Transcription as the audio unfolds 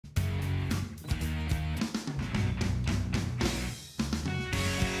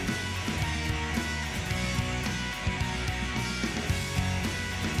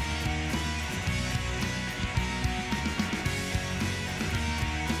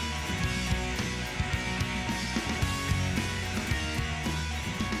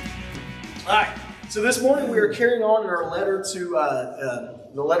All right. So this morning we are carrying on in our letter to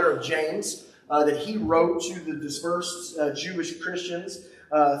the letter of James that he wrote to the dispersed Jewish Christians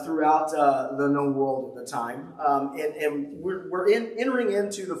throughout the known world at the time. And we're entering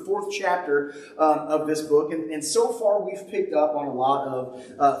into the fourth chapter of this book. And so far we've picked up on a lot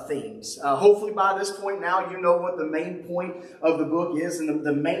of themes. Hopefully by this point now you know what the main point of the book is. And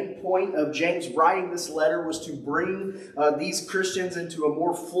the main point of James writing this letter was to bring these Christians into a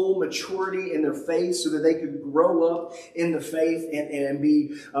more full maturity in their faith so that they could grow up in the faith and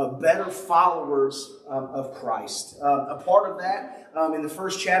be better followers of Christ. A part of that, in the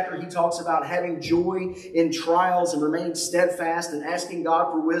first chapter, he talks about having joy in trials and remaining steadfast and asking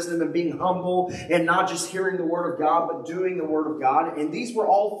God for wisdom and being humble and not just hearing the Word of God, but doing the Word of God. And these were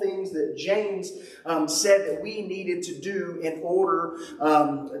all things that James said that we needed to do in order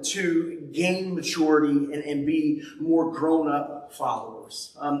to gain maturity and be more grown-up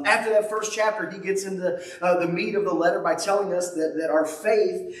followers. After that first chapter, he gets into the meat of the letter by telling us that our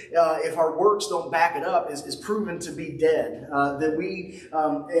faith, if our works don't back it up, is proven to be dead. That we,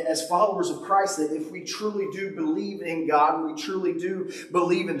 as followers of Christ, that if we truly do believe in God and we truly do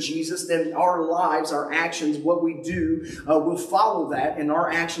believe in Jesus, then our lives, our actions, what we do will follow that, and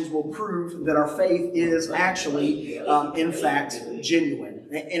our actions will prove that our faith is actually, in fact, genuine.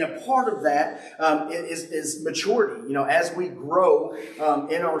 And a part of that is maturity. You know, as we grow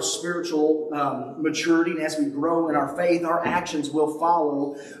in our spiritual maturity and as we grow in our faith, our actions will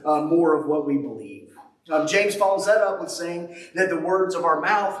follow more of what we believe. James follows that up with saying that the words of our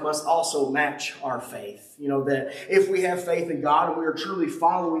mouth must also match our faith. You know, that if we have faith in God and we are truly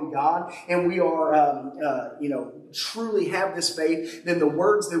following God and we are, truly have this faith, then the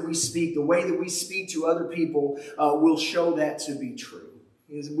words that we speak, the way that we speak to other people will show that to be true.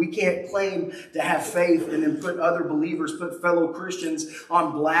 We can't claim to have faith and then put other believers, put fellow Christians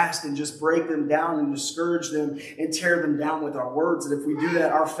on blast and just break them down and discourage them and tear them down with our words. And if we do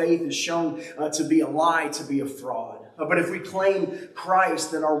that, our faith is shown to be a lie, to be a fraud. But if we claim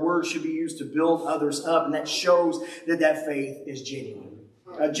Christ, then our words should be used to build others up, and that shows that that faith is genuine.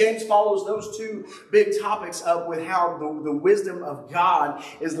 James follows those two big topics up with how the wisdom of God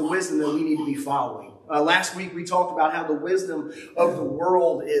is the wisdom that we need to be following. Last week we talked about how the wisdom of the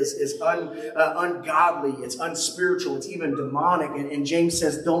world is ungodly, it's unspiritual, it's even demonic. And James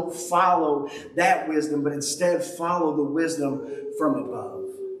says don't follow that wisdom, but instead follow the wisdom from above.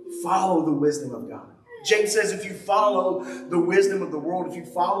 Follow the wisdom of God. James says if you follow the wisdom of the world, if you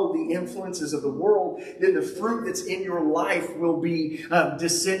follow the influences of the world, then the fruit that's in your life will be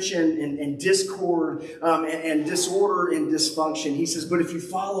dissension and discord and disorder and dysfunction. He says, but if you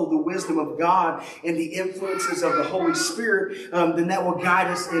follow the wisdom of God and the influences of the Holy Spirit, then that will guide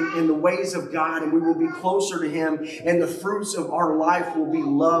us in the ways of God, and we will be closer to Him, and the fruits of our life will be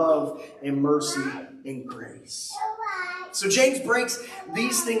love and mercy and grace. So James breaks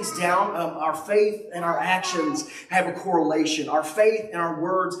these things down. Our faith and our actions have a correlation. Our faith and our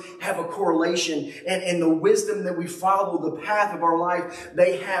words have a correlation. And the wisdom that we follow, the path of our life,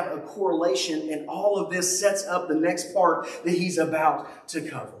 they have a correlation. And all of this sets up the next part that he's about to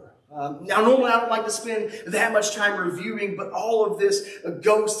cover. Now, normally I don't like to spend that much time reviewing, but all of this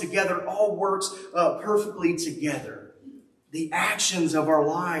goes together, all works perfectly together. The actions of our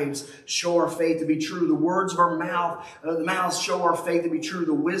lives show our faith to be true. The words of our mouths show our faith to be true.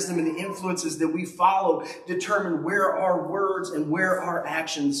 The wisdom and the influences that we follow determine where our words and where our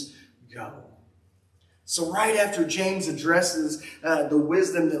actions go. So right after James addresses the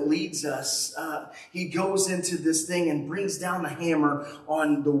wisdom that leads us, he goes into this thing and brings down the hammer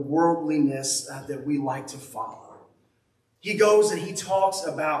on the worldliness that we like to follow. He goes and he talks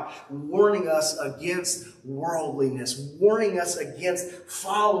about warning us against worldliness, warning us against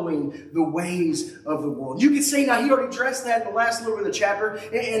following the ways of the world. You could say, now he already addressed that in the last little bit of the chapter,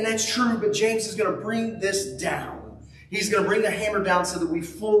 and that's true, but James is going to bring this down. He's going to bring the hammer down so that we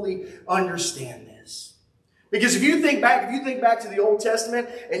fully understand this. Because if you think back to the Old Testament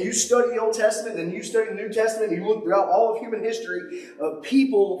and you study the Old Testament and you study the New Testament and you look throughout all of human history,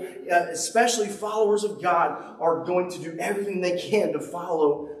 people, especially followers of God, are going to do everything they can to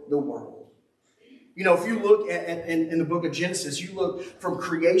follow the world. You know, if you look in the book of Genesis, you look from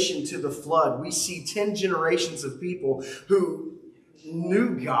creation to the flood, we see 10 generations of people who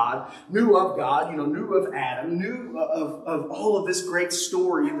knew God, knew of God, knew of Adam, knew of all of this great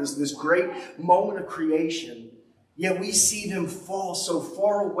story, this great moment of creation. Yet we see them fall so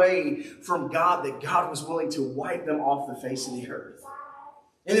far away from God that God was willing to wipe them off the face of the earth.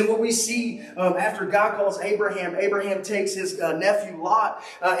 And then what we see after God calls Abraham, Abraham takes his nephew Lot,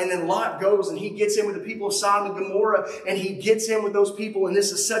 and then Lot goes and he gets in with the people of Sodom and Gomorrah, and he gets in with those people. And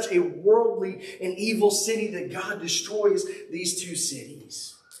this is such a worldly and evil city that God destroys these two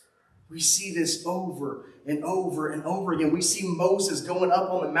cities. We see this over and over and over again. We see Moses going up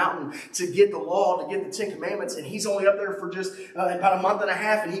on the mountain to get the law, to get the Ten Commandments, and he's only up there for just about a month and a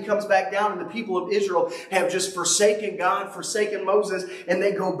half, and he comes back down, and the people of Israel have just forsaken God, forsaken Moses, and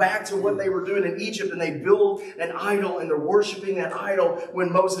they go back to what they were doing in Egypt, and they build an idol, and they're worshiping that idol.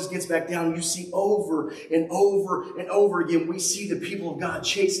 When Moses gets back down, you see over and over and over again, we see the people of God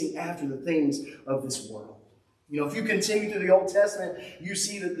chasing after the things of this world. You know, if you continue through the Old Testament, you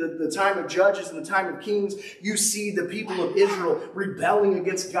see the time of Judges and the time of Kings. You see the people of Israel rebelling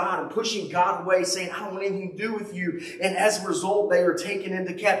against God and pushing God away, saying, I don't want anything to do with you. And as a result, they are taken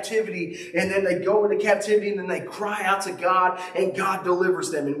into captivity. And then they go into captivity and then they cry out to God and God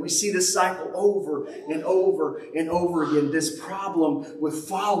delivers them. And we see this cycle over and over and over again. This problem with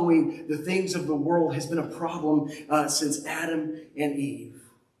following the things of the world has been a problem since Adam and Eve.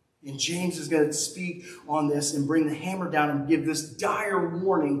 And James is going to speak on this and bring the hammer down and give this dire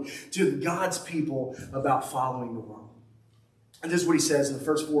warning to God's people about following the world. And this is what he says in the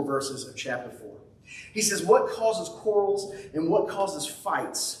first 4 verses of chapter 4. He says, what causes quarrels and what causes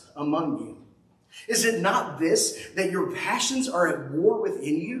fights among you? Is it not this, that your passions are at war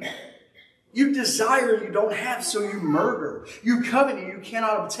within you? You desire and you don't have, so you murder. You covet and you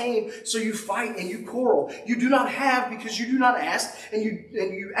cannot obtain, so you fight and you quarrel. You do not have because you do not ask, and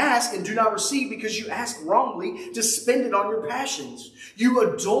you ask and do not receive because you ask wrongly to spend it on your passions. You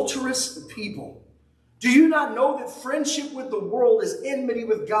adulterous people. Do you not know that friendship with the world is enmity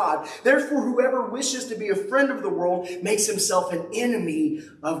with God? Therefore, whoever wishes to be a friend of the world makes himself an enemy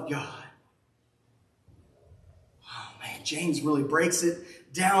of God. Oh man, James really breaks it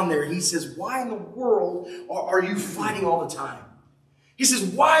down there. He says, why in the world are you fighting all the time? He says,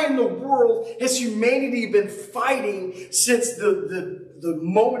 why in the world has humanity been fighting since the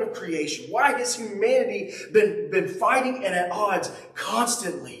moment of creation? Why has humanity been fighting and at odds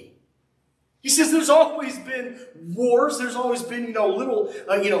constantly? He says there's always been wars. There's always been, little,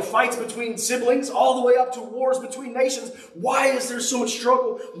 fights between siblings, all the way up to wars between nations. Why is there so much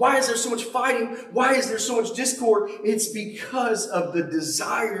struggle? Why is there so much fighting? Why is there so much discord? It's because of the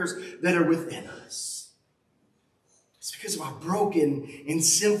desires that are within us. It's because of our broken and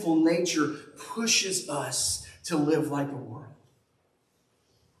sinful nature pushes us to live like the world.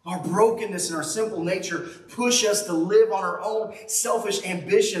 Our brokenness and our sinful nature push us to live on our own selfish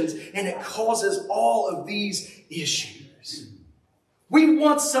ambitions, and it causes all of these issues. We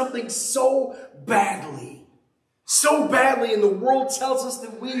want something so badly, and the world tells us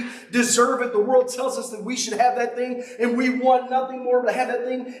that we deserve it. The world tells us that we should have that thing, and we want nothing more but to have that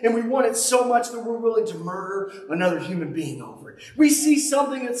thing, and we want it so much that we're willing to murder another human being over it. We see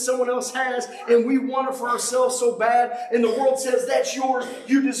something that someone else has, and we want it for ourselves so bad, and the world says, that's yours,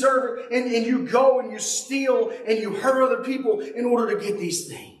 you deserve it, and you go and you steal and you hurt other people in order to get these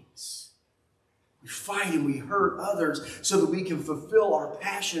things. We fight and we hurt others so that we can fulfill our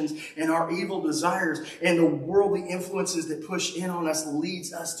passions and our evil desires, and the worldly influences that push in on us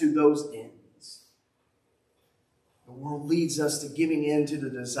leads us to those ends. The world leads us to giving in to the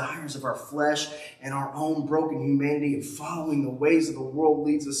desires of our flesh and our own broken humanity, and following the ways of the world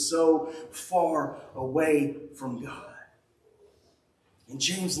leads us so far away from God. And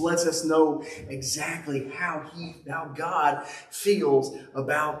James lets us know exactly how God feels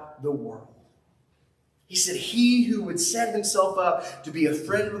about the world. He said, he who would set himself up to be a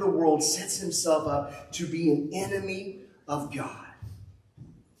friend of the world sets himself up to be an enemy of God.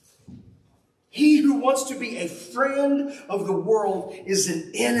 He who wants to be a friend of the world is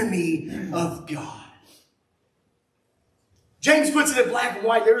an enemy of God. James puts it in black and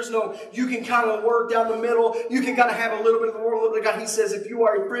white. There's no, you can kind of work down the middle. You can kind of have a little bit of the world, a little bit of God. He says, if you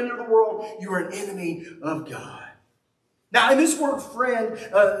are a friend of the world, you are an enemy of God. Now, in this word friend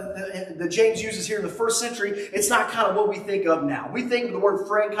that James uses here in the first century, it's not kind of what we think of now. We think of the word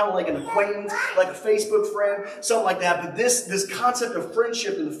friend kind of like an acquaintance, like a Facebook friend, something like that. But this concept of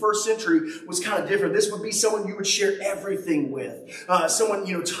friendship in the first century was kind of different. This would be someone you would share everything with. Someone,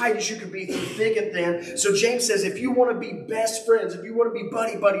 tight as you could be through thick and thin. So James says, if you want to be best friends, if you want to be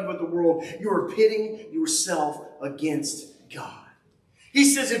buddy-buddy with the world, you are pitting yourself against God. He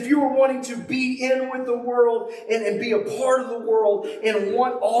says if you are wanting to be in with the world and be a part of the world and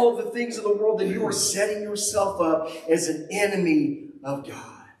want all of the things of the world, then you are setting yourself up as an enemy of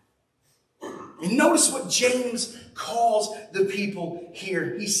God. And notice what James calls the people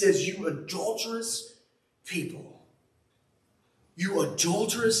here. He says, you adulterous people. You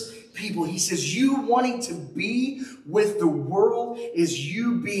adulterous people. He says you wanting to be with the world is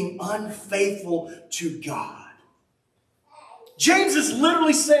you being unfaithful to God. James is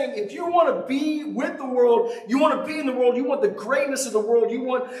literally saying, if you want to be with the world, you want to be in the world, you want the greatness of the world, you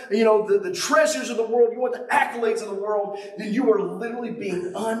want, the treasures of the world, you want the accolades of the world, then you are literally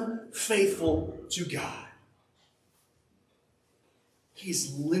being unfaithful to God.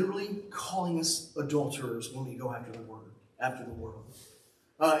 He's literally calling us adulterers when we go after the world.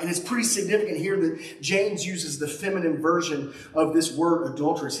 And it's pretty significant here that James uses the feminine version of this word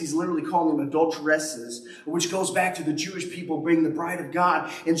adulteress. He's literally calling them adulteresses, which goes back to the Jewish people being the bride of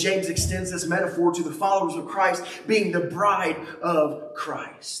God. And James extends this metaphor to the followers of Christ being the bride of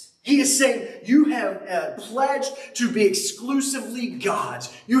Christ. He is saying you have pledged to be exclusively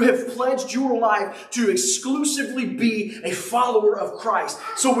God's. You have pledged your life to exclusively be a follower of Christ.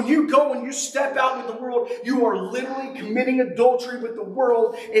 So when you go and you step out with the world, you are literally committing adultery with the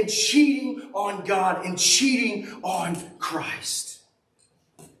world and cheating on God and cheating on Christ.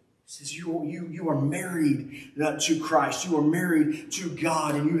 He says you are married to Christ. You are married to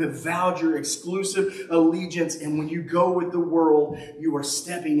God, and you have vowed your exclusive allegiance. And when you go with the world, you are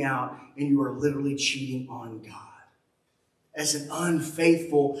stepping out and you are literally cheating on God as an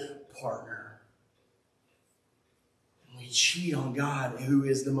unfaithful partner. And we cheat on God, who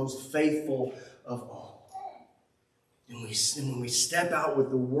is the most faithful of all. And when we step out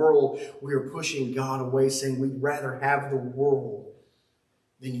with the world, we are pushing God away, saying we'd rather have the world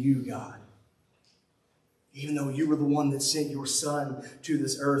than you, God. Even though you were the one that sent your Son to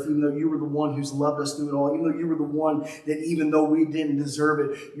this earth, even though you were the one who's loved us through it all, even though you were the one that even though we didn't deserve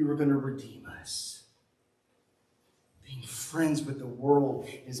it, you were going to redeem us. Being friends with the world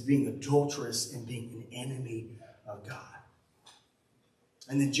is being adulterous and being an enemy of God.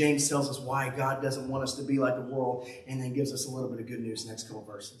 And then James tells us why God doesn't want us to be like the world, and then gives us a little bit of good news next couple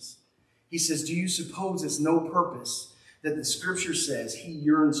verses. He says, do you suppose it's no purpose that the Scripture says he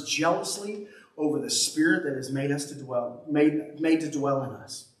yearns jealously over the Spirit that has made to dwell in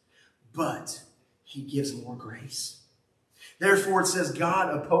us, but he gives more grace? Therefore it says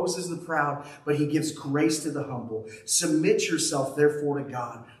God opposes the proud, but he gives grace to the humble. Submit yourself therefore to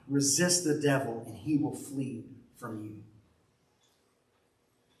God. Resist the devil, and he will flee from you.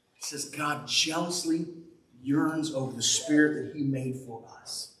 It says God jealously yearns over the Spirit that he made for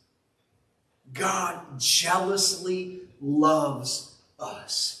us. God jealously loves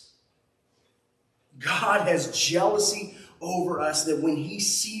us. God has jealousy over us, that when he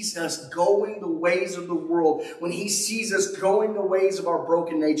sees us going the ways of the world, when he sees us going the ways of our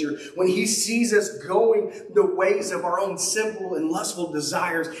broken nature, when he sees us going the ways of our own simple and lustful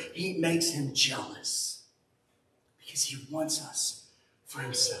desires, he makes him jealous because he wants us for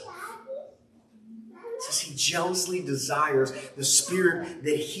himself. It says he jealously desires the Spirit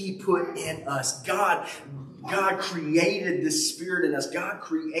that he put in us. God created this Spirit in us. God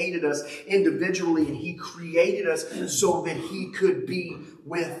created us individually, and he created us so that he could be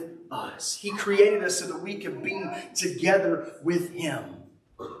with us. He created us so that we could be together with him.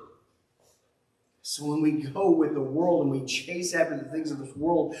 So when we go with the world and we chase after the things of this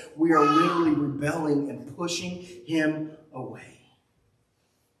world, we are literally rebelling and pushing him away.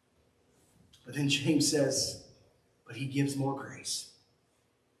 But then James says, but he gives more grace.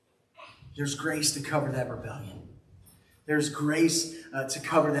 There's grace to cover that rebellion. There's grace to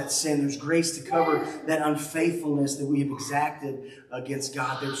cover that sin. There's grace to cover that unfaithfulness that we have exacted against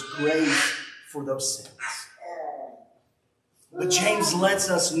God. There's grace for those sins. But James lets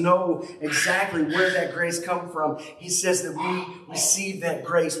us know exactly where that grace comes from. He says that we receive that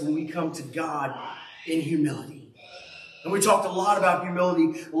grace when we come to God in humility. And we talked a lot about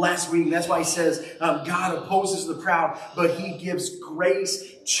humility last week. And that's why he says God opposes the proud, but he gives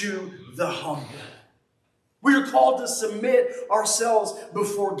grace to the humble. We are called to submit ourselves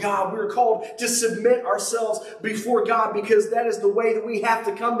before God. We are called to submit ourselves before God because that is the way that we have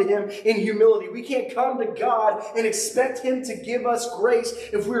to come to him in humility. We can't come to God and expect him to give us grace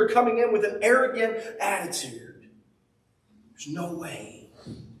if we are coming in with an arrogant attitude. There's no way.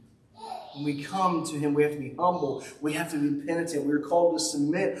 When we come to him, we have to be humble. We have to be penitent. We are called to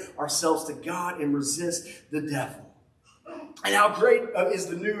submit ourselves to God and resist the devil. And how great is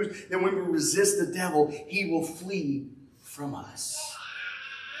the news that when we resist the devil, he will flee from us.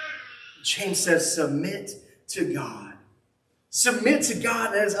 James says, submit to God. Submit to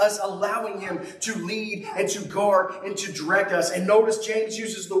God as us allowing Him to lead and to guard and to direct us. And notice James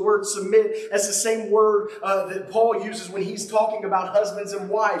uses the word submit as the same word that Paul uses when he's talking about husbands and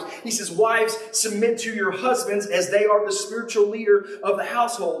wives. He says, wives, submit to your husbands as they are the spiritual leader of the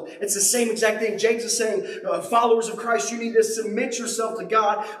household. It's the same exact thing. James is saying, followers of Christ, you need to submit yourself to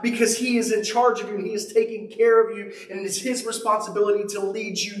God because He is in charge of you and He is taking care of you, and it's His responsibility to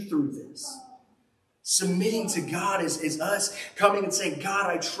lead you through this. Submitting to God is us coming and saying, God,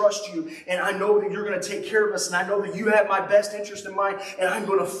 I trust you, and I know that you're going to take care of us, and I know that you have my best interest in mind, and I'm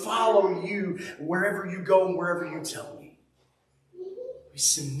going to follow you wherever you go and wherever you tell me. We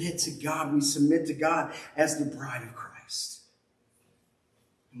submit to God. We submit to God as the bride of Christ.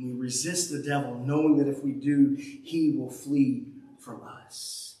 And we resist the devil, knowing that if we do, he will flee from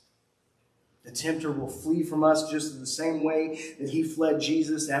us. The tempter will flee from us just in the same way that he fled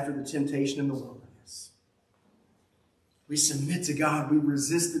Jesus after the temptation in the wilderness. We submit to God. We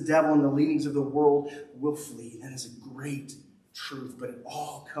resist the devil, and the leadings of the world will flee. That is a great truth, but it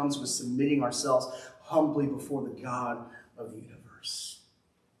all comes with submitting ourselves humbly before the God of the universe.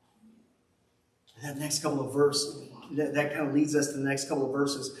 And that next couple of verses, that kind of leads us to the next couple of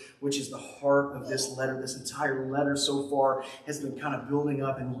verses, which is the heart of this letter. This entire letter so far has been kind of building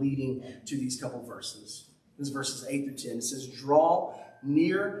up and leading to these couple of verses. This is verses 8 through 10. It says, draw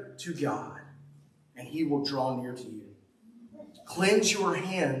near to God, and He will draw near to you. Cleanse your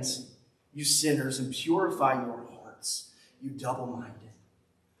hands, you sinners, and purify your hearts, you double-minded.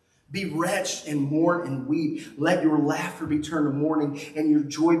 Be wretched and mourn and weep. Let your laughter be turned to mourning and your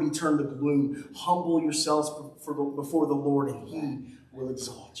joy be turned to gloom. Humble yourselves before the Lord, and He will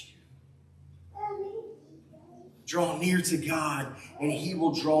exalt you. Draw near to God, and He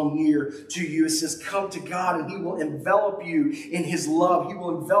will draw near to you. It says, come to God, and He will envelop you in His love. He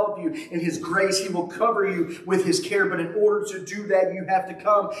will envelop you in His grace. He will cover you with His care. But in order to do that, you have to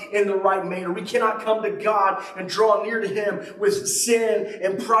come in the right manner. We cannot come to God and draw near to Him with sin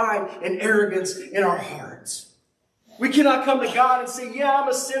and pride and arrogance in our hearts. We cannot come to God and say, yeah, I'm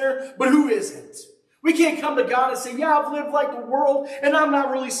a sinner, but who isn't? We can't come to God and say, yeah, I've lived like the world, and I'm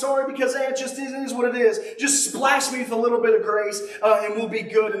not really sorry because it just is what it is. Just splash me with a little bit of grace, and we'll be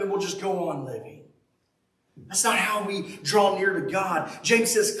good, and then we'll just go on living. That's not how we draw near to God.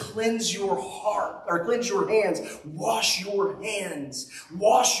 James says, cleanse your heart, or cleanse your hands. Wash your hands.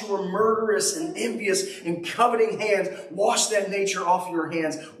 Wash your murderous and envious and coveting hands. Wash that nature off your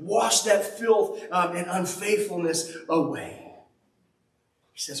hands. Wash that filth and unfaithfulness away.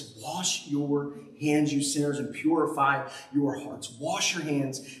 He says, wash your hands, you sinners, and purify your hearts. Wash your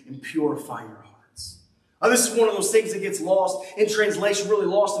hands and purify your hearts. This is one of those things that gets lost in translation, really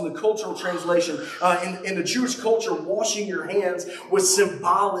lost in the cultural translation. In the Jewish culture, washing your hands was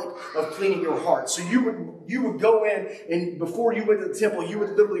symbolic of cleaning your heart. So you would go in, and before you went to the temple, you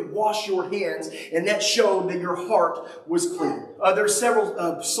would literally wash your hands, and that showed that your heart was clean. There are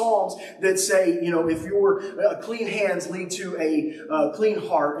several psalms that say, if your clean hands lead to a clean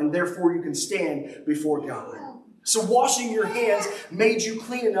heart, and therefore you can stand before God. So washing your hands made you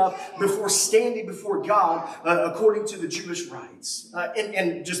clean enough before standing before God, according to the Jewish rites.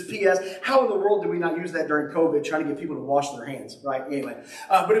 And just P.S., how in the world did we not use that during COVID, trying to get people to wash their hands, right? Anyway,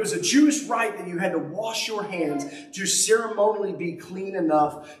 but it was a Jewish rite that you had to wash your hands to ceremonially be clean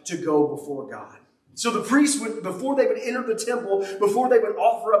enough to go before God. So the priests would, before they would enter the temple, before they would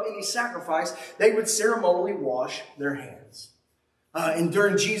offer up any sacrifice, they would ceremonially wash their hands. And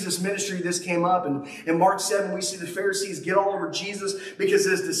during Jesus' ministry, this came up. And in Mark 7, we see the Pharisees get all over Jesus because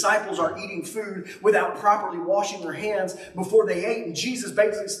his disciples are eating food without properly washing their hands before they ate. And Jesus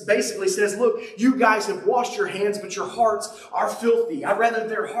basically says, look, you guys have washed your hands, but your hearts are filthy. I'd rather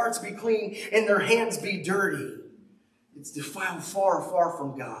their hearts be clean and their hands be dirty. It's defiled far, far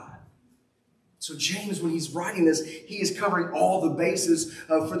from God. So James, when he's writing this, he is covering all the bases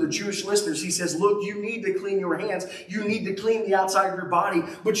for the Jewish listeners. He says, look, you need to clean your hands. You need to clean the outside of your body,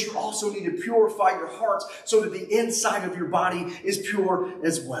 but you also need to purify your hearts so that the inside of your body is pure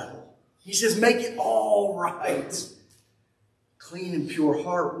as well. He says, make it all right. Clean and pure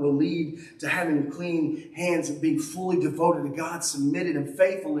heart will lead to having clean hands and being fully devoted to God, submitted and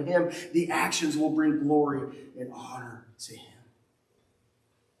faithful to Him. The actions will bring glory and honor to Him.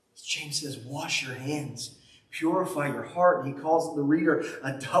 James says, wash your hands, purify your heart. He calls the reader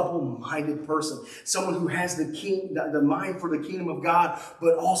a double-minded person, someone who has the mind for the kingdom of God,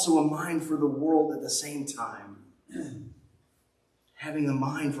 but also a mind for the world at the same time. Having a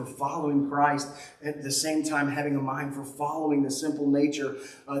mind for following Christ, at the same time having a mind for following the simple nature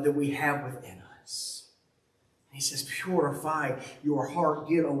that we have within us. And he says, purify your heart,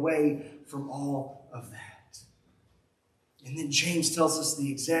 get away from all of that. And then James tells us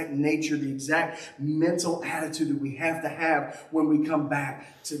the exact nature, the exact mental attitude that we have to have when we come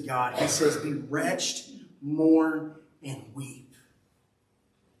back to God. He says, be wretched, mourn, and weep.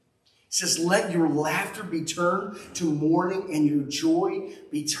 He says, let your laughter be turned to mourning and your joy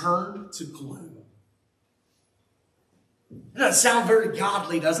be turned to gloom. It doesn't sound very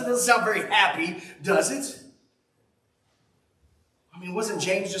godly, does it? It doesn't sound very happy, does it? I mean, wasn't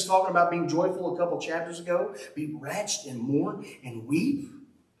James just talking about being joyful a couple chapters ago? Be wretched and mourn and weep.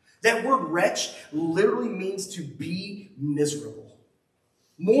 That word wretched literally means to be miserable.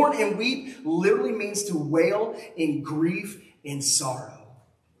 Mourn and weep literally means to wail in grief and sorrow.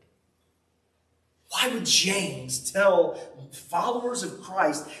 Why would James tell followers of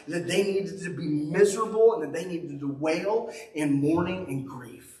Christ that they needed to be miserable and that they needed to wail in mourning and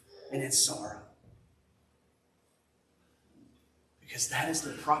grief and in sorrow? Because that is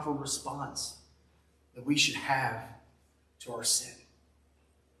the proper response that we should have to our sin.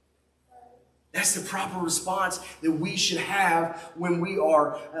 That's the proper response that we should have when we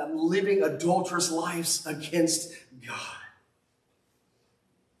are living adulterous lives against God.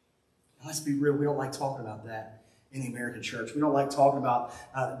 And let's be real, we don't like talking about that in the American church. We don't like talking about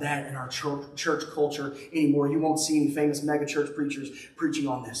that in our church culture anymore. You won't see any famous megachurch preachers preaching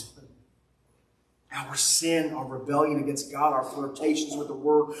on this. Our sin, our rebellion against God, our flirtations with the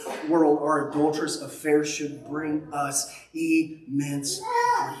world, our adulterous affairs should bring us immense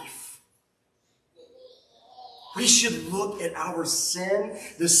grief. We should look at our sin,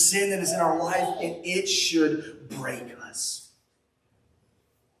 the sin that is in our life, and it should break us.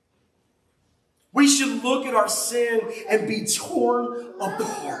 We should look at our sin and be torn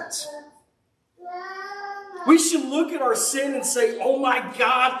apart. We should look at our sin and say, oh my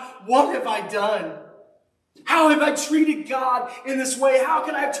God, what have I done? How have I treated God in this way? How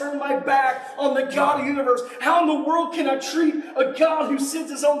can I turn my back on the God of the universe? How in the world can I treat a God who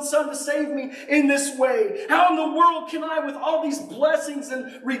sent His own Son to save me in this way? How in the world can I, with all these blessings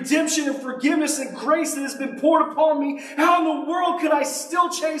and redemption and forgiveness and grace that has been poured upon me, how in the world could I still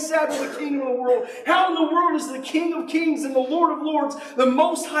chase after the kingdom of the world? How in the world is the King of Kings and the Lord of Lords, the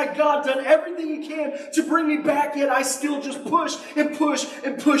Most High God, done everything He can to bring me back, yet I still just push and push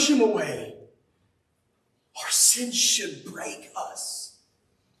and push Him away? Our sin should break us.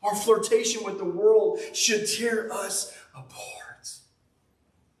 Our flirtation with the world should tear us apart.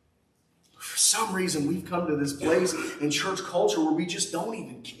 For some reason, we've come to this place in church culture where we just don't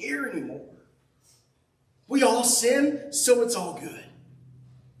even care anymore. We all sin, so it's all good.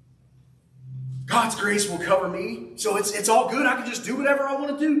 God's grace will cover me, so it's all good. I can just do whatever I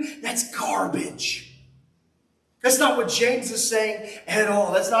want to do. That's garbage. That's not what James is saying at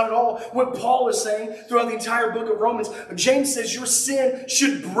all. That's not at all what Paul is saying throughout the entire book of Romans. James says your sin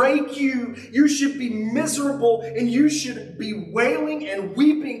should break you. You should be miserable and you should be wailing and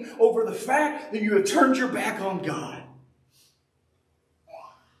weeping over the fact that you have turned your back on God.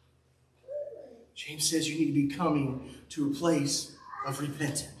 James says you need to be coming to a place of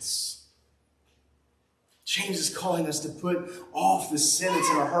repentance. James is calling us to put off the sin that's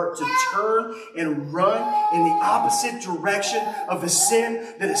in our heart, to turn and run in the opposite direction of the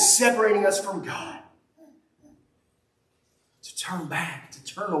sin that is separating us from God. To turn back, to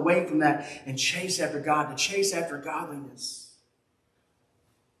turn away from that and chase after God, to chase after godliness.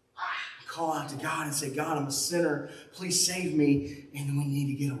 Call out to God and say, God, I'm a sinner. Please save me. And then we need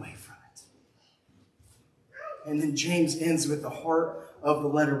to get away from it. And then James ends with the heart of the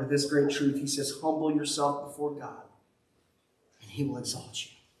letter with this great truth. He says, humble yourself before God, and He will exalt you.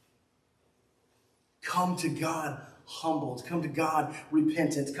 Come to God humbled. Come to God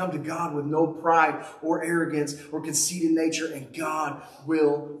repentant. Come to God with no pride or arrogance or conceit in nature, and God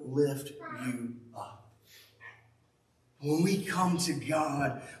will lift you up. When we come to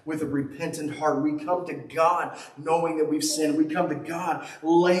God with a repentant heart, we come to God knowing that we've sinned. We come to God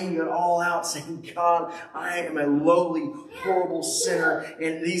laying it all out, saying, God, I am a lowly, horrible sinner,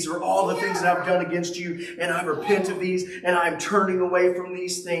 and these are all the things that I've done against you, and I repent of these, and I'm turning away from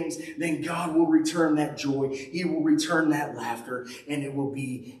these things. Then God will return that joy. He will return that laughter, and it will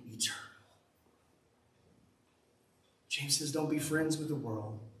be eternal. James says, don't be friends with the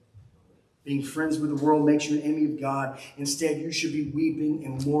world. Being friends with the world makes you an enemy of God. Instead, you should be weeping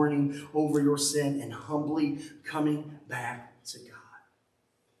and mourning over your sin and humbly coming back to God.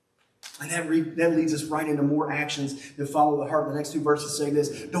 And that leads us right into more actions that follow the heart. The next two verses say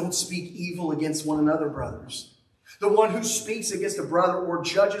this: don't speak evil against one another, brothers. The one who speaks against a brother or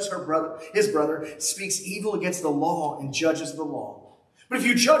judges his brother speaks evil against the law and judges the law. But if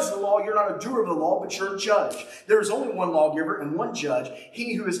you judge the law, you're not a doer of the law, but you're a judge. There is only one lawgiver and one judge,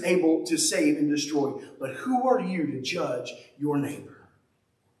 he who is able to save and destroy. But who are you to judge your neighbor?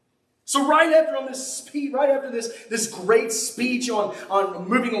 So right after this great speech on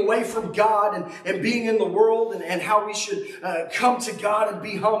moving away from God and being in the world and how we should come to God and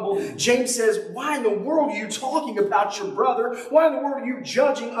be humble, James says, why in the world are you talking about your brother? Why in the world are you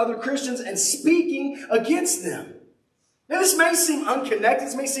judging other Christians and speaking against them? Now, this may seem unconnected.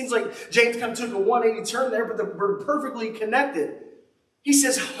 This may seem like James kind of took a 180 turn there, but we're perfectly connected. He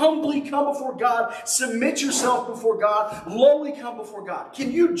says, humbly come before God, submit yourself before God, lowly come before God.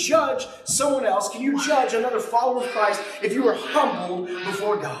 Can you judge someone else? Can you judge another follower of Christ if you are humbled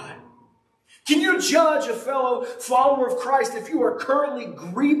before God? Can you judge a fellow follower of Christ if you are currently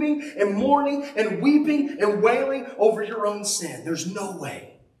grieving and mourning and weeping and wailing over your own sin? There's no way.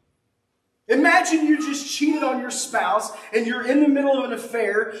 Imagine you just cheated on your spouse and you're in the middle of an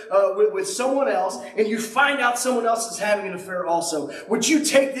affair with someone else and you find out someone else is having an affair also. Would you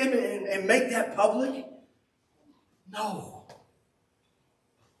take them and make that public? No.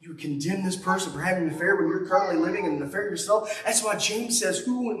 You would condemn this person for having an affair when you're currently living in an affair yourself. That's why James says,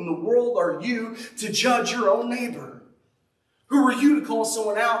 who in the world are you to judge your own neighbor? Who are you to call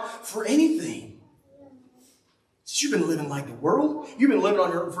someone out for anything? You've been living like the world. You've been living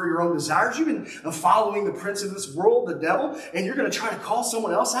for your own desires. You've been following the prince of this world, the devil, and you're going to try to call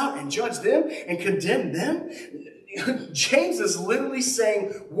someone else out and judge them and condemn them? James is literally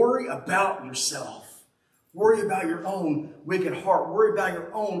saying, worry about yourself. Worry about your own wicked heart. Worry about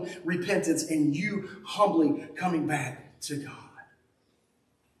your own repentance and you humbly coming back to God.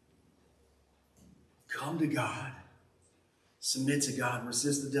 Come to God. Submit to God.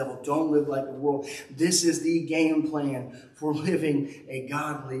 Resist the devil. Don't live like the world. This is the game plan for living a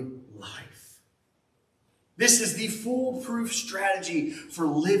godly life. This is the foolproof strategy for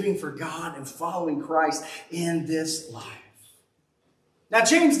living for God and following Christ in this life. Now,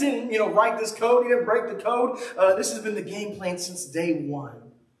 James didn't, write this code. He didn't break the code. This has been the game plan since day one.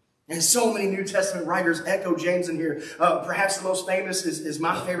 And so many New Testament writers echo James in here. Perhaps the most famous is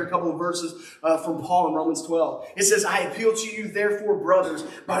my favorite couple of verses from Paul in Romans 12. It says, I appeal to you, therefore, brothers,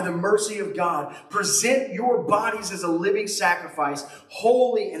 by the mercy of God, present your bodies as a living sacrifice,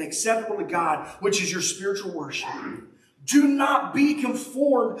 holy and acceptable to God, which is your spiritual worship. Do not be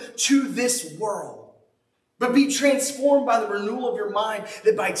conformed to this world, but be transformed by the renewal of your mind,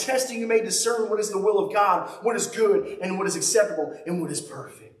 that by testing you may discern what is the will of God, what is good and what is acceptable and what is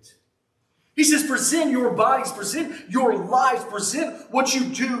perfect. He says, present your bodies, present your lives, present what you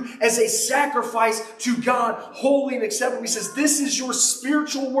do as a sacrifice to God, holy and acceptable. He says, this is your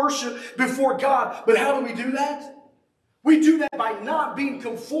spiritual worship before God. But how do we do that? We do that by not being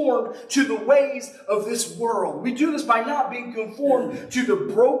conformed to the ways of this world. We do this by not being conformed to the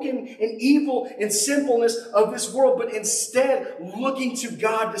broken and evil and sinfulness of this world, but instead looking to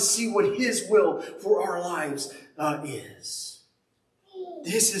God to see what His will for our lives is.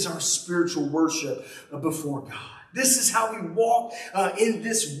 This is our spiritual worship before God. This is how we walk in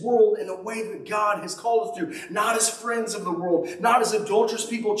this world in a way that God has called us to. Not as friends of the world, not as adulterous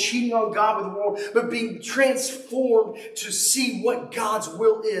people cheating on God with the world, but being transformed to see what God's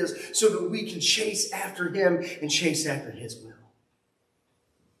will is so that we can chase after Him and chase after His will.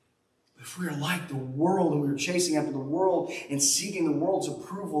 If we are like the world and we are chasing after the world and seeking the world's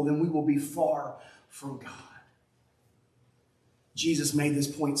approval, then we will be far from God. Jesus made this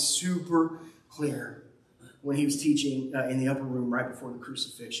point super clear when He was teaching in the upper room right before the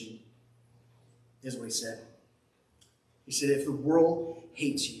crucifixion. Here's what He said. He said, if the world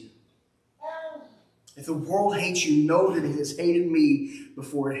hates you, know that it has hated me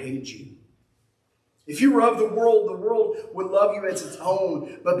before it hated you. If you were of the world would love you as its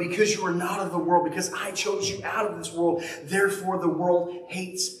own. But because you are not of the world, because I chose you out of this world, therefore the world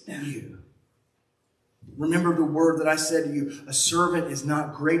hates you. Remember the word that I said to you, a servant is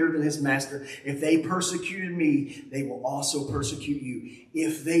not greater than his master. If they persecuted me, they will also persecute you.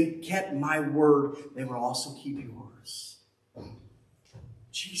 If they kept my word, they will also keep yours.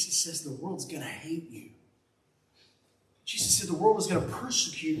 Jesus says the world's going to hate you. Jesus said the world is going to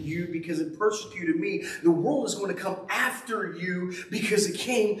persecute you because it persecuted me. The world is going to come after you because it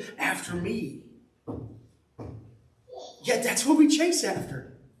came after me. Yet that's what we chase after.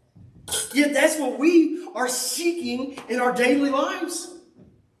 Yet that's what we are seeking in our daily lives.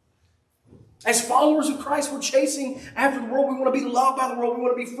 As followers of Christ, we're chasing after the world. We want to be loved by the world. We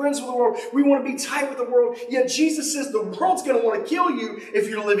want to be friends with the world. We want to be tight with the world. Yet Jesus says the world's going to want to kill you if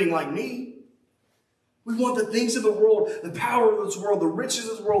you're living like me. We want the things of the world, the power of this world, the riches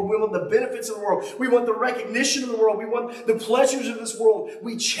of the world. We want the benefits of the world. We want the recognition of the world. We want the pleasures of this world.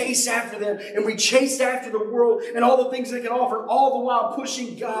 We chase after them, and we chase after the world and all the things they can offer, all the while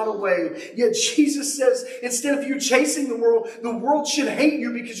pushing God away. Yet Jesus says, instead of you chasing the world should hate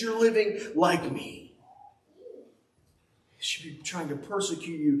you because you're living like me. It should be trying to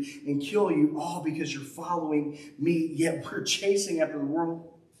persecute you and kill you, all because you're following me. Yet we're chasing after the world.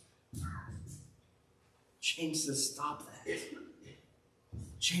 James says, stop that.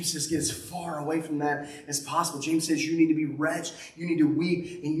 James says, get as far away from that as possible. James says, you need to be wretched, you need to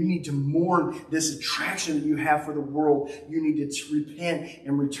weep, and you need to mourn this attraction that you have for the world. You need to repent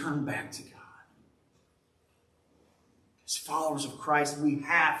and return back to God. As followers of Christ, we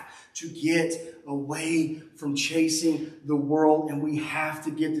have to get away from chasing the world, and we have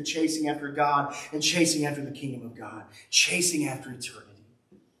to get to chasing after God and chasing after the kingdom of God, chasing after eternity.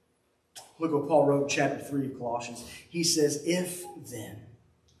 Look what Paul wrote in chapter 3 of Colossians. He says, if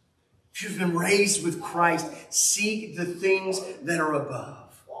you've been raised with Christ, seek the things that are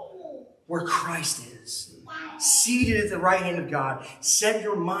above, where Christ is, seated at the right hand of God. Set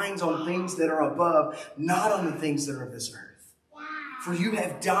your minds on things that are above, not on the things that are of this earth. For you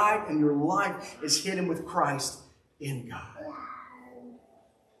have died, and your life is hidden with Christ in God.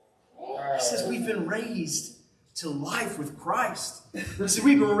 He says we've been raised to life with Christ. He said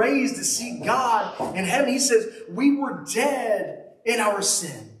we've been raised to see God in heaven. He says we were dead in our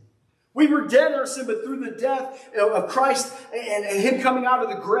sin. We were dead in our sin, but through the death of Christ and Him coming out of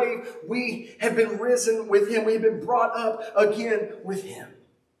the grave, we have been risen with Him. We have been brought up again with Him.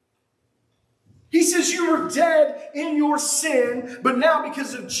 He says you were dead in your sin, but now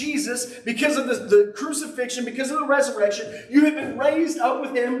because of Jesus, because of the crucifixion, because of the resurrection, you have been raised up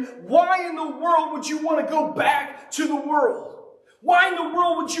with Him. Why in the world would you want to go back to the world? Why in the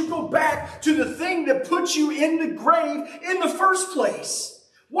world would you go back to the thing that put you in the grave in the first place?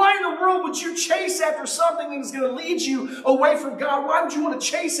 Why in the world would you chase after something that is going to lead you away from God? Why would you want to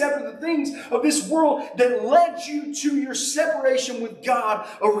chase after the things of this world that led you to your separation with God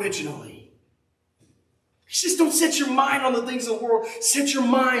originally? He says, don't set your mind on the things of the world. Set your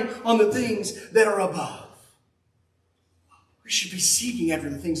mind on the things that are above. We should be seeking after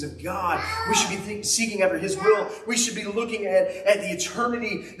the things of God. We should be seeking after His will. We should be looking at the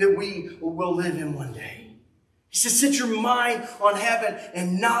eternity that we will live in one day. He says, set your mind on heaven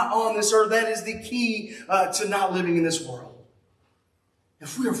and not on this earth. That is the key to not living in this world.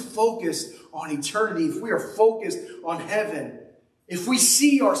 If we are focused on eternity, if we are focused on heaven, if we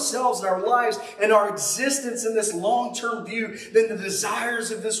see ourselves and our lives and our existence in this long-term view, then the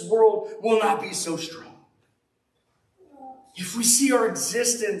desires of this world will not be so strong. If we see our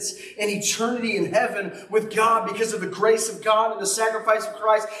existence and eternity in heaven with God because of the grace of God and the sacrifice of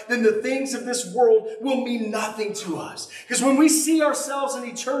Christ, then the things of this world will mean nothing to us. Because when we see ourselves in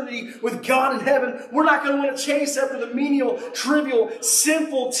eternity with God in heaven, we're not going to want to chase after the menial, trivial,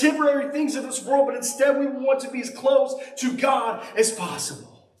 sinful, temporary things of this world, but instead we want to be as close to God as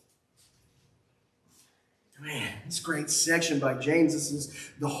possible. Man, this great section by James, this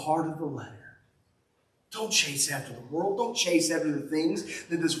is the heart of the letter. Don't chase after the world. Don't chase after the things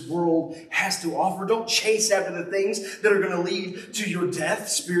that this world has to offer. Don't chase after the things that are going to lead to your death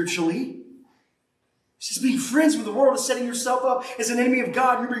spiritually. It's just being friends with the world is setting yourself up as an enemy of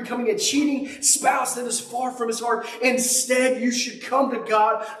God. You're becoming a cheating spouse that is far from His heart. Instead, you should come to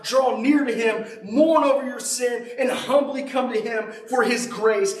God, draw near to Him, mourn over your sin, and humbly come to Him for His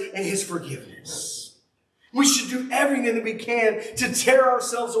grace and His forgiveness. We should do everything that we can to tear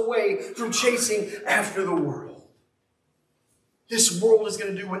ourselves away from chasing after the world. This world is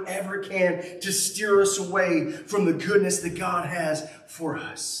going to do whatever it can to steer us away from the goodness that God has for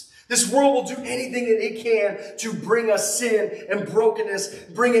us. This world will do anything that it can to bring us sin and brokenness,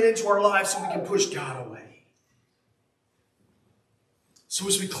 bring it into our lives so we can push God away. So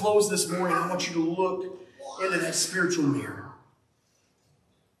as we close this morning, I want you to look into that spiritual mirror.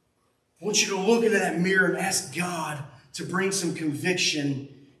 I want you to look into that mirror and ask God to bring some conviction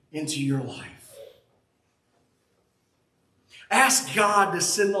into your life. Ask God to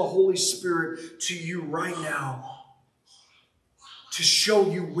send the Holy Spirit to you right now to show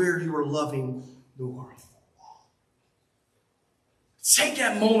you where you are loving the world. Take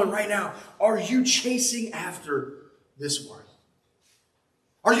that moment right now. Are you chasing after this world?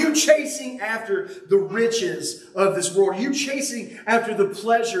 Are you chasing after the riches of this world? Are you chasing after the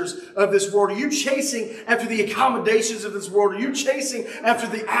pleasures of this world? Are you chasing after the accommodations of this world? Are you chasing after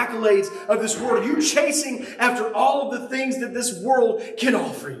the accolades of this world? Are you chasing after all of the things that this world can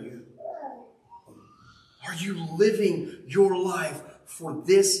offer you? Are you living your life for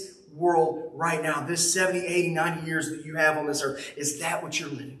this world right now, this 70, 80, 90 years that you have on this earth, is that what you're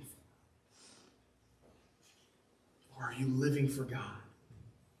living for? Or are you living for God?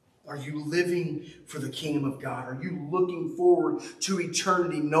 Are you living for the kingdom of God? Are you looking forward to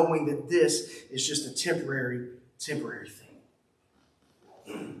eternity knowing that this is just a temporary thing?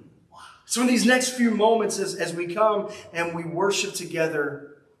 So in these next few moments as we come and we worship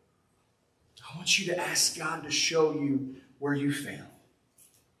together, I want you to ask God to show you where you fail.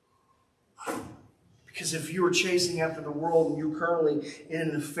 Because if you are chasing after the world and you're currently in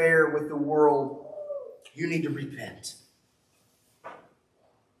an affair with the world, you need to repent.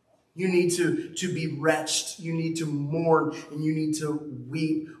 You need to be wretched. You need to mourn, and you need to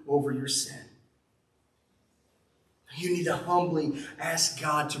weep over your sin. You need to humbly ask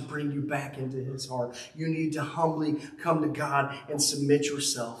God to bring you back into His heart. You need to humbly come to God and submit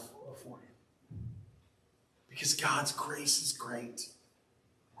yourself before Him. Because God's grace is great.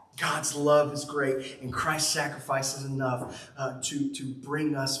 God's love is great. And Christ's sacrifice is enough to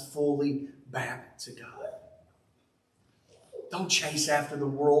bring us fully back to God. Don't chase after the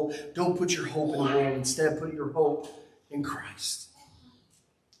world. Don't put your hope in the world. Instead, put your hope in Christ.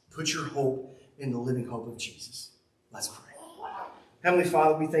 Put your hope in the living hope of Jesus. Let's pray. Heavenly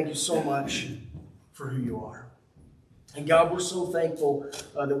Father, we thank you so much for who you are. And God, we're so thankful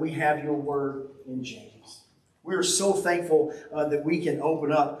that we have your word in James. We are so thankful that we can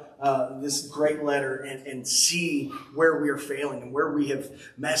open up this great letter and see where we are failing and where we have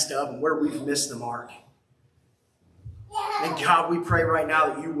messed up and where we've missed the mark. And God, we pray right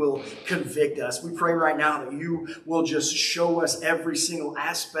now that you will convict us. We pray right now that you will just show us every single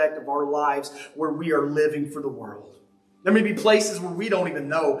aspect of our lives where we are living for the world. There may be places where we don't even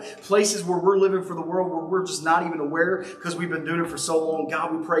know, places where we're living for the world where we're just not even aware because we've been doing it for so long.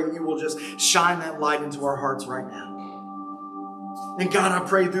 God, we pray that you will just shine that light into our hearts right now. And God, I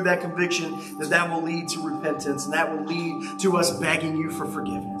pray through that conviction that will lead to repentance and that will lead to us begging you for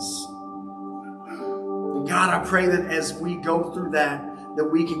forgiveness. God, I pray that as we go through that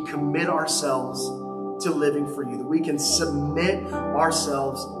we can commit ourselves to living for you, that we can submit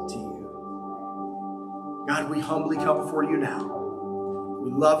ourselves to you. God, we humbly come before you now.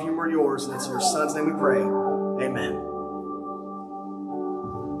 We love you and we're yours, and it's in your Son's name we pray. Amen.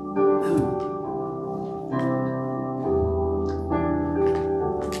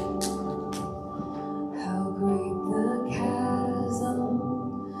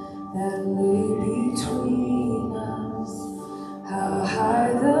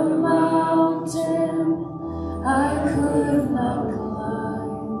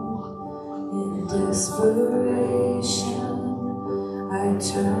 I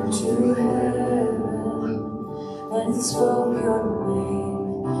turned to heaven and spoke your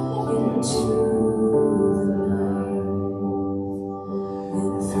name into the night.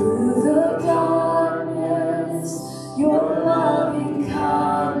 And through the darkness, your loving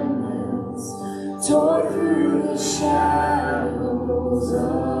kindness tore through the shadows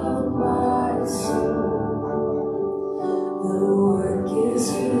of my soul. The work is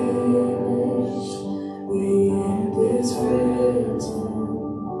finished, the end is written.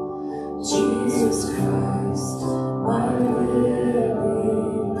 Jesus Christ, my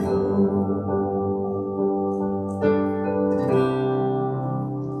living hope.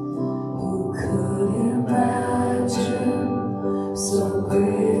 Who could imagine so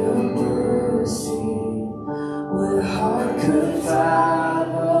great a mercy? What heart could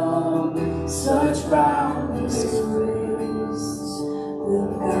fathom such boundless grace? The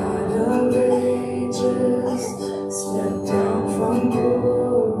God of ages stepped down from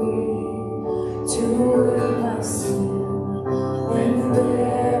glory to wear my sin and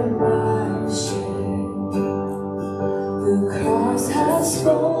bear my shame. The cross has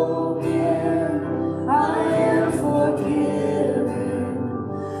spoken, I am forgiven.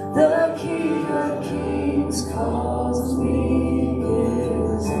 The King of Kings calls me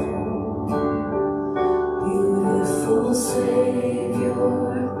his own. Beautiful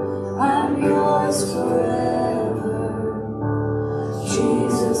Savior, I'm yours forever.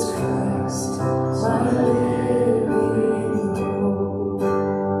 Jesus Christ, my living hope.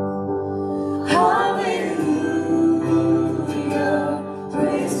 Hallelujah,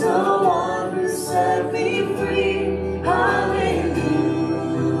 praise the one who set me free. Hallelujah,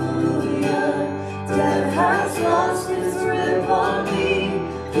 death has lost its grip on me.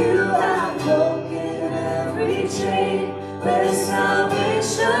 You have broken every chain. There's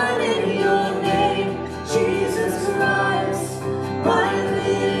salvation in your name, Jesus Christ, my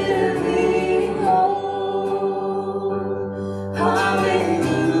living hope.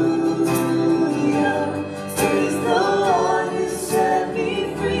 Hallelujah, praise the one who set me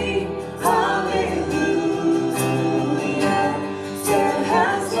free.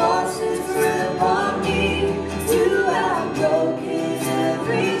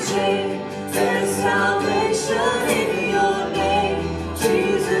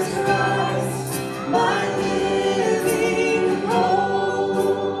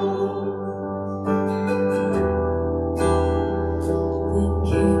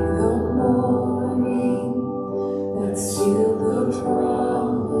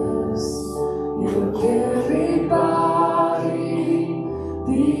 Everybody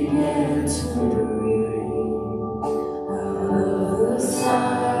began to breathe out of the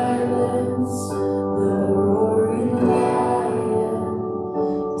silence. The roaring lion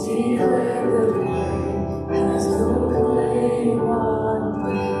declared the grave has no claim on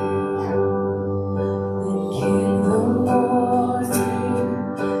me. Then came the morning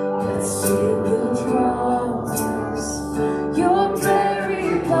that sealed the promise. Your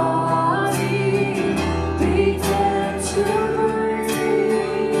very body began to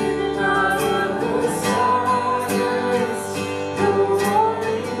breathe out of the silence. The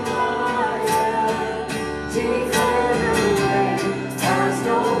roaring lion declared the grave has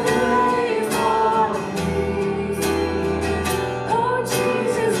no claim on me. Oh,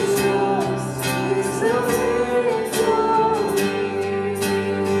 Jesus is yours, is the victory.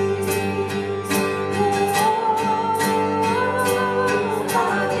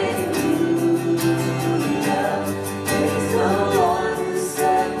 Hallelujah, praise the Lord who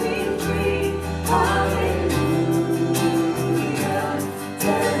set me free. Hallelujah,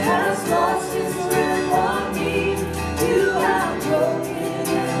 death has lost its grip on me. You have broken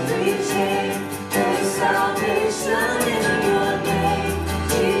every chain. There's salvation in your name,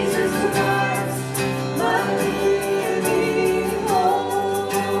 Jesus Christ, my living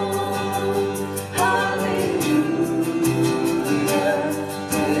hope. Hallelujah,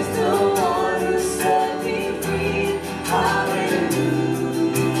 praise the Lord who set me free. Hallelujah,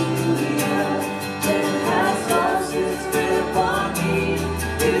 death has lost its grip on me.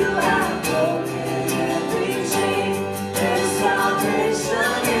 You have broken every chain. There's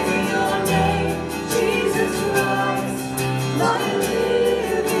salvation in your name, Jesus Christ, my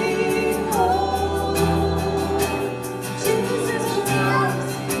living hope. Jesus Christ,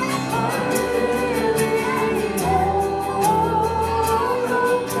 my living hope.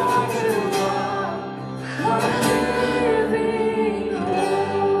 God, you are my living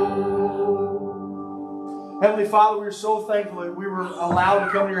hope. Heavenly Father, we are so thankful that we were allowed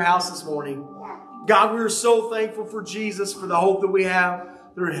to come to your house this morning. God, we are so thankful for Jesus, for the hope that we have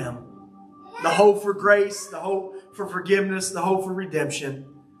through Him. The hope for grace, the hope for forgiveness, the hope for redemption.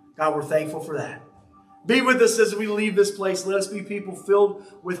 God, we're thankful for that. Be with us as we leave this place. Let us be people filled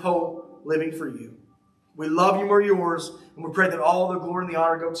with hope, living for you. We love you, we're yours, and we pray that all the glory and the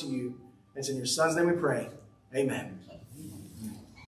honor go to you. It's in your Son's name we pray. Amen.